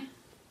hanging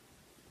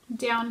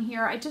down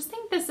here. I just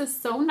think this is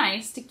so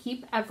nice to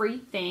keep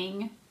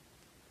everything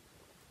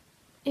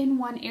in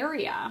one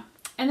area.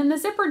 And then the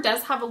zipper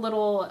does have a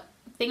little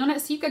thing on it,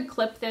 so you could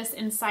clip this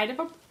inside of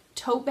a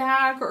tote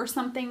bag or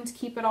something to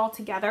keep it all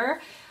together.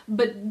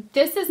 But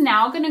this is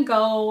now going to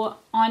go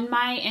on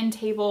my end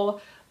table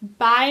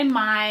by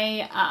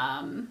my,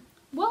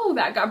 whoa,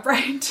 that got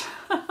bright,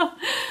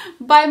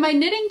 by my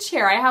knitting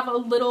chair. I have a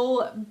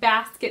little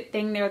basket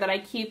thing there that I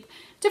keep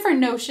different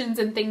notions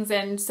and things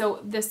in. So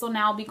this will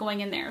now be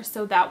going in there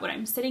so that when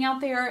I'm sitting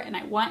out there and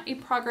I want a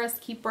progress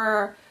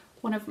keeper,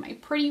 one of my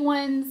pretty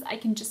ones, I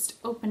can just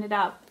open it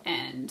up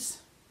and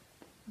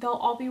they'll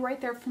all be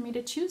right there for me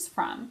to choose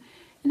from.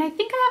 And I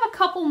think I have a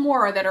couple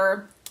more that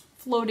are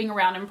floating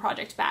around in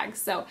project bags.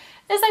 So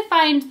as I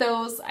find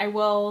those, I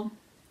will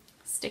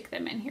stick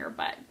them in here,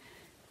 but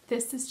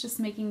this is just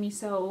making me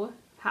so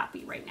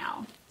happy right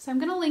now. So I'm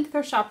going to link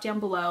their shop down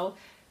below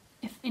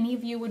if any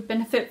of you would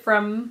benefit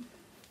from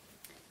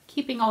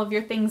keeping all of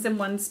your things in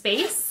one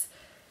space.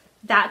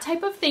 That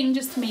type of thing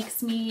just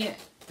makes me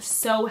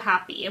so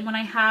happy. And when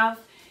I have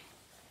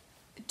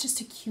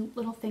just a cute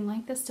little thing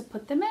like this to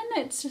put them in,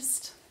 it's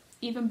just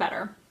even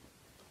better.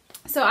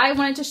 So I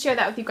wanted to share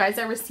that with you guys.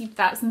 I received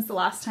that since the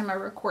last time I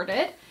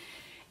recorded.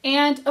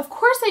 And of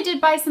course I did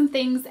buy some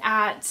things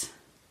at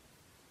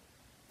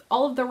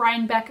all of the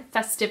Rhinebeck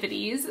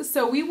festivities.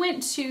 So we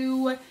went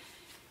to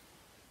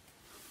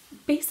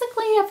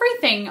basically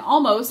everything,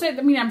 almost. I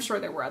mean, I'm sure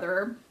there were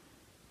other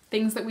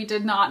things that we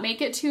did not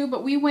make it to,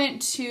 but we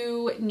went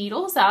to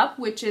Needles Up,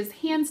 which is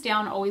hands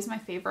down always my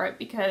favorite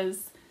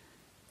because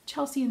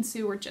Chelsea and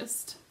Sue were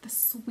just the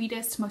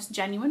sweetest, most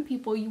genuine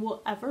people you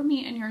will ever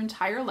meet in your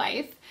entire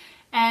life.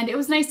 And it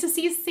was nice to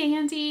see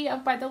Sandy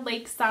up by the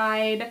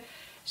lakeside.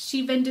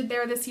 She vended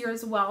there this year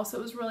as well, so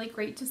it was really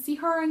great to see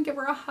her and give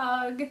her a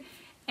hug.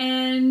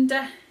 And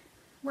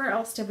where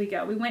else did we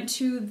go? We went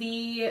to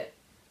the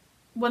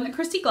one that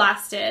Christy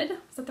Glass did.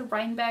 Was that the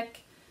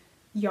Rhinebeck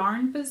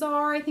Yarn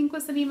Bazaar, I think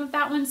was the name of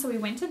that one. So we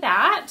went to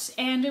that,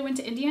 and we went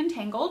to India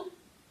Entangled.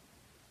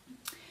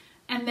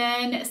 And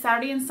then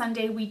Saturday and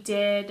Sunday we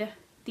did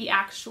the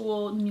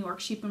actual New York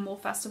Sheep and Wool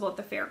Festival at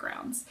the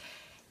fairgrounds.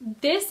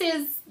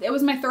 It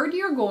was my third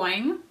year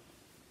going.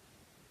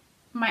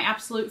 My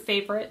absolute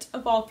favorite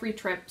of all 3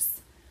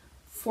 trips,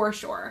 for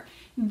sure.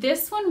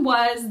 This one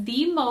was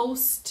the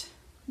most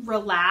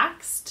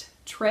relaxed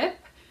trip.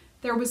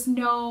 There was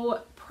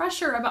no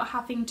pressure about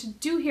having to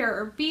do here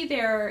or be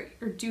there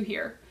or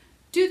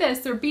do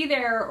this or be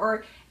there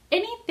or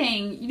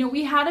anything. You know,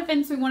 we had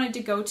events we wanted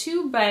to go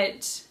to,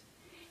 but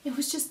it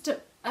was just a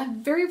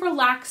very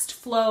relaxed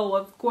flow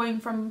of going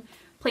from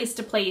place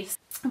to place.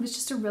 It was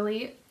just a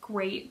really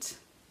great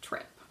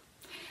trip.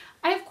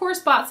 I of course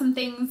bought some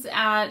things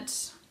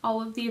at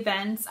all of the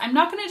events. I'm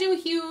not going to do a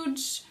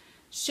huge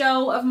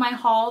show of my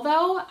haul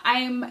though.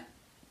 I'm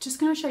just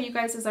going to show you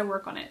guys as I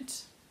work on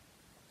it,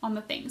 on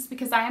the things,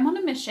 because I am on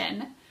a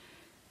mission.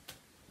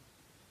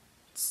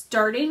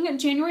 Starting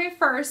January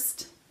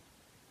 1st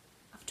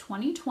of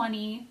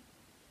 2020,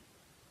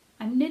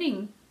 I'm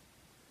knitting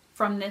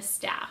from this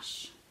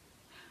stash.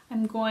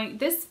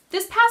 This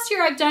past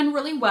year I've done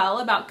really well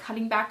about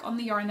cutting back on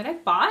the yarn that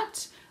I've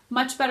bought,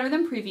 much better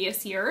than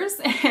previous years.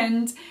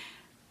 And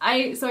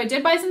so I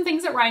did buy some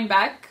things at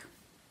Rhinebeck,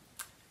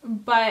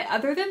 but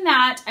other than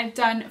that, I've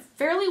done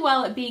fairly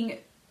well at being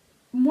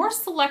more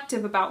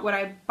selective about what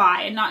I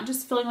buy and not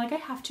just feeling like I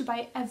have to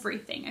buy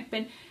everything. I've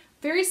been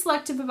very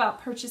selective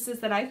about purchases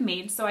that I've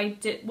made, so I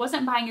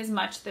wasn't buying as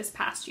much this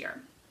past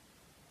year.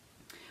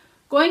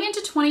 Going into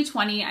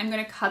 2020, I'm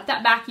going to cut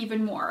that back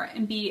even more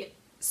and be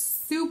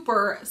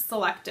super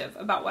selective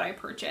about what I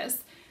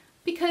purchase.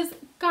 Because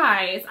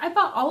guys, I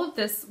bought all of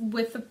this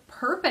with a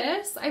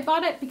purpose. I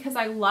bought it because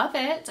I love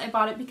it. I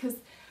bought it because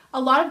a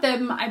lot of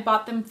them, I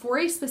bought them for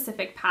a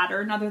specific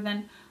pattern other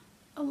than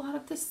a lot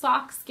of the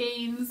sock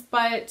skeins,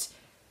 but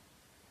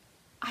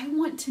I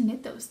want to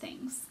knit those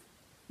things.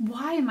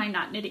 Why am I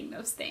not knitting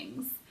those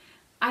things?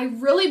 I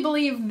really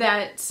believe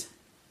that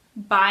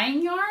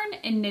buying yarn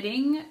and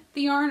knitting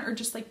the yarn are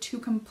just like 2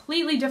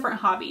 completely different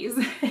hobbies.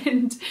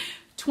 And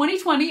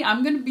 2020,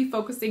 I'm going to be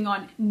focusing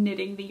on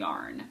knitting the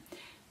yarn.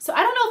 So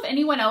I don't know if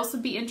anyone else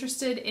would be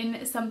interested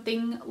in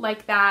something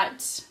like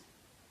that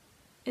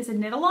as a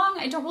knit along.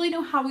 I don't really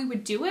know how we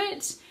would do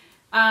it.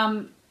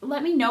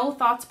 Let me know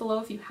thoughts below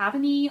if you have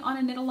any on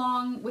a knit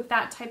along with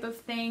that type of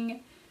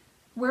thing,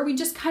 where we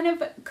just kind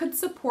of could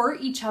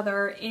support each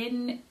other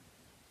in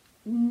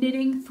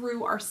knitting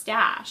through our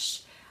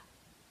stash.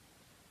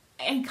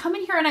 And come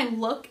in here and I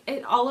look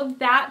at all of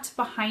that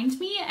behind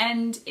me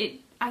and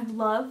I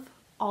love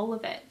all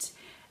of it.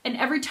 And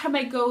every time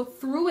I go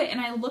through it and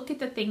I look at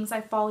the things,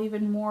 I fall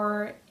even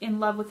more in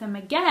love with them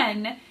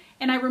again.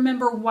 And I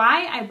remember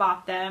why I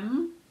bought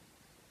them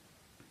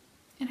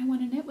and I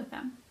want to knit with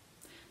them.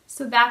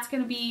 So that's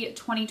going to be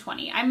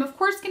 2020. I'm of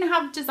course going to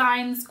have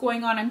designs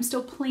going on. I'm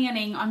still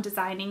planning on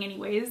designing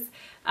anyways.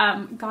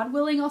 God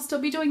willing, I'll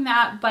still be doing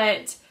that,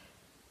 but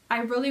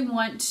I really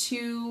want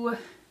to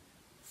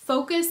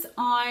focus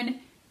on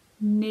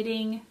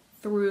knitting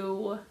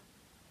through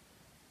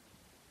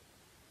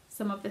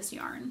some of this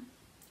yarn.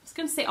 I was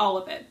gonna say all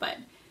of it, but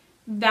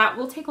that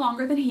will take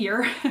longer than a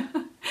year.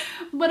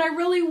 But I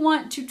really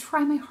want to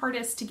try my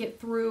hardest to get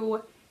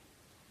through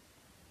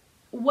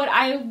what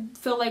I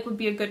feel like would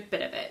be a good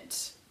bit of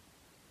it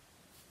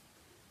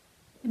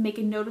and make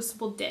a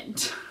noticeable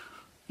dent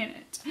in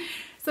it.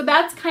 So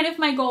that's kind of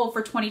my goal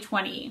for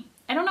 2020.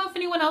 I don't know if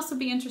anyone else would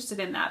be interested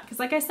in that, because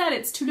like I said,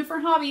 it's two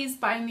different hobbies,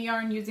 buying the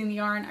yarn, using the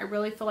yarn. I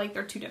really feel like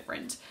they're two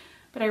different,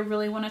 but I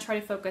really want to try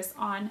to focus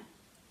on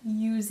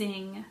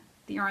using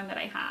the yarn that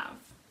I have,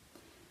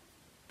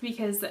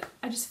 because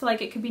I just feel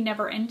like it could be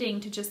never ending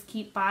to just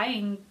keep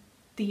buying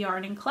the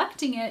yarn and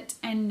collecting it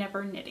and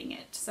never knitting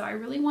it. So I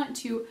really want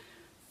to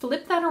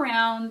flip that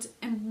around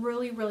and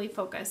really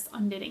focus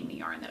on knitting the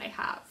yarn that I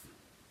have.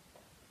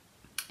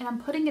 And I'm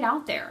putting it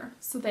out there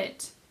so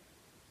that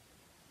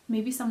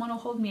maybe someone will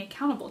hold me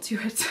accountable to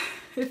it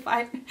if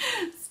I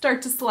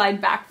start to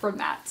slide back from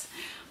that.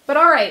 But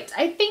all right,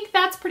 I think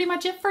that's pretty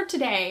much it for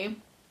today.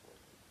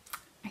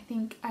 I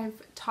think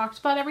I've talked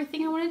about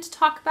everything I wanted to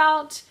talk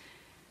about.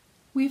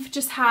 We've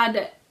just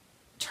had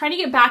trying to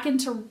get back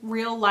into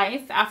real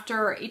life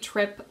after a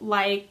trip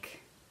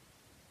like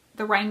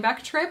the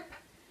Rhinebeck trip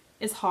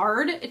is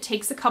hard. It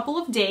takes a couple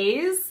of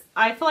days.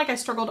 I feel like I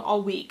struggled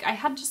all week. I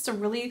had just a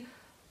really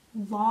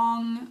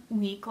long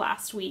week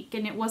last week,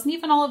 and it wasn't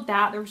even all of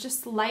that. There was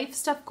just life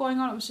stuff going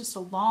on. It was just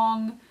a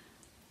long,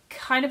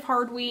 kind of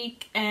hard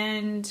week,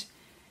 and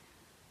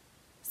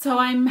so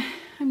I'm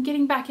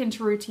getting back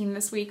into routine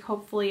this week.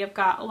 Hopefully I've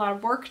got a lot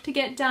of work to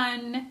get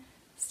done,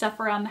 stuff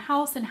around the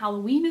house, and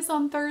Halloween is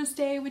on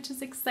Thursday, which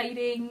is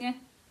exciting.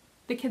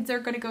 The kids are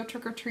going to go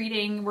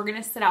trick-or-treating. We're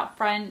going to sit out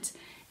front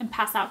and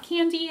pass out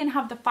candy and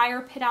have the fire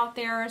pit out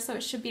there, so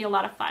it should be a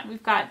lot of fun.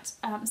 We've got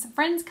some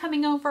friends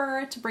coming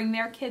over to bring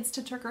their kids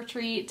to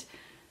trick-or-treat,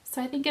 so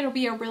I think it'll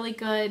be a really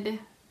good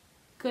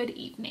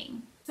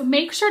evening. So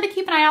make sure to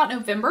keep an eye out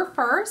November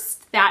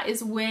 1st. That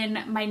is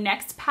when my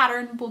next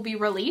pattern will be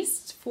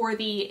released for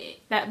the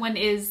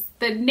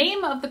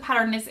name of the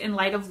pattern is In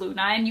Light of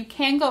Luna, and you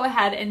can go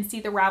ahead and see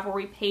the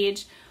Ravelry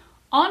page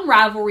on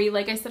Ravelry.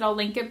 Like I said, I'll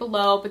link it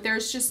below, but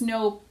there's just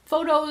no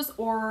photos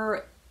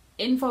or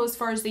info as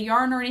far as the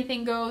yarn or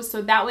anything goes,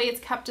 so that way it's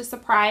kept a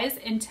surprise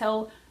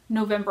until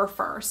November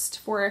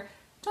 1st.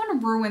 Don't want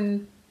to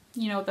ruin,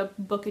 you know, the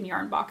book and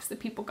yarn box that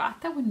people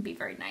got. That wouldn't be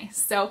very nice.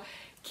 So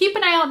keep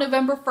an eye out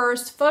November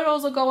 1st.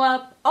 Photos will go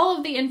up, all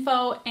of the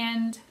info,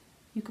 and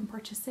you can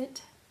purchase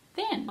it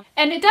then.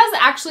 And it does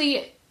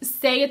actually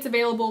say it's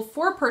available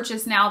for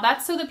purchase now.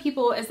 That's so that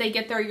people, as they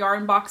get their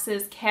yarn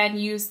boxes, can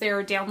use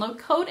their download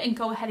code and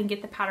go ahead and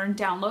get the pattern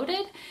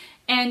downloaded.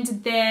 And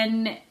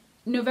then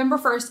November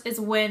 1st is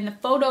when the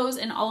photos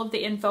and all of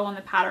the info on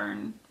the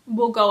pattern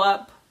will go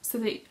up so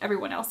that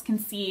everyone else can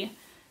see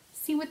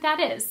what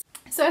that is.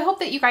 So I hope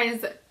that you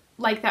guys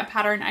like that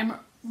pattern. I'm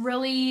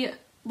really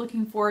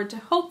looking forward to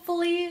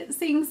hopefully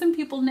seeing some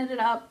people knit it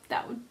up.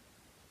 That would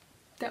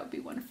be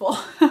wonderful.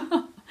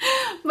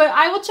 But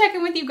I will check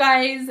in with you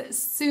guys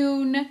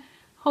soon.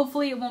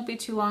 Hopefully it won't be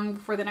too long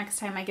before the next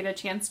time I get a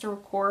chance to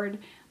record.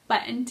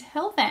 But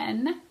until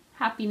then,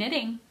 happy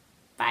knitting.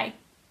 Bye.